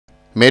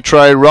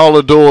Metro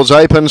roller doors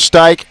open,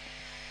 stake.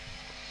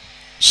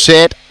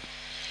 Set.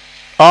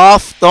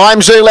 Off. I'm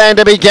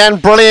Zoolander began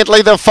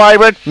brilliantly, the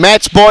favourite.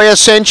 Matt's Boy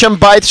Ascension,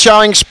 both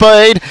showing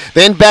speed.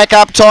 Then back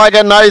up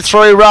Tiger, no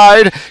through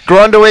road.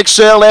 Grondu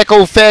Excel,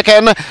 Eccles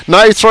Feckin.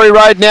 No through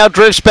road now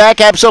drifts back.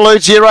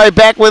 Absolute Zero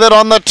back with it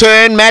on the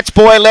turn. Matt's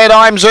Boy led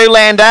I'm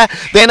Zoolander.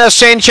 Then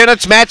Ascension,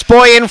 it's Matt's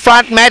Boy in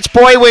front. Matt's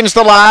Boy wins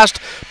the last.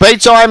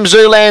 Beats I'm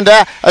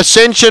Zoolander.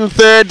 Ascension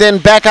third, then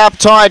back up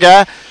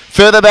Tiger.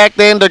 Further back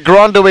then to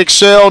Grondu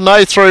Excel.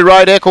 No through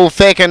road, Eccles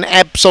Feckin.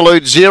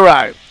 Absolute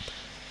Zero.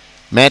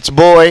 Matt's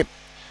Boy,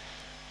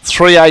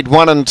 3, 8,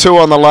 1 and 2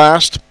 on the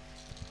last.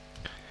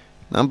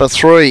 Number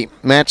 3,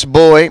 Matt's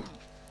Boy,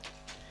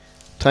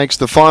 takes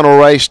the final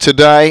race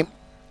today.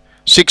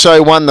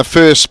 6:01 the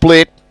first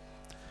split.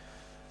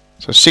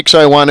 So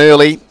 6:01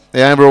 early.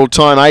 The overall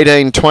time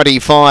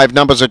 18:25.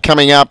 Numbers are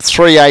coming up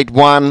 3, 8,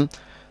 1.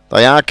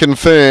 They are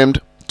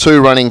confirmed. 2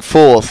 running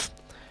fourth.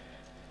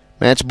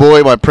 Matt's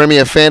Boy by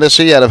Premier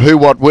Fantasy out of Who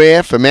What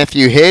Where for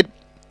Matthew Head.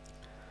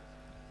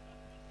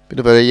 Bit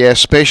of a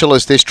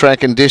specialist this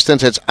track and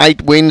distance. It's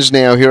 8 wins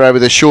now here over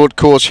the short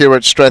course here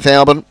at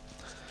Strathalbyn.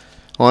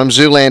 I'm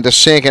Zoolander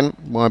second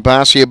by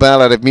Barcia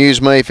Bale out of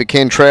Muse Me for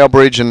Ken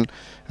Trowbridge, and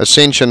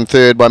Ascension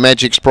third by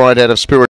Magic Sprite out of Spirit.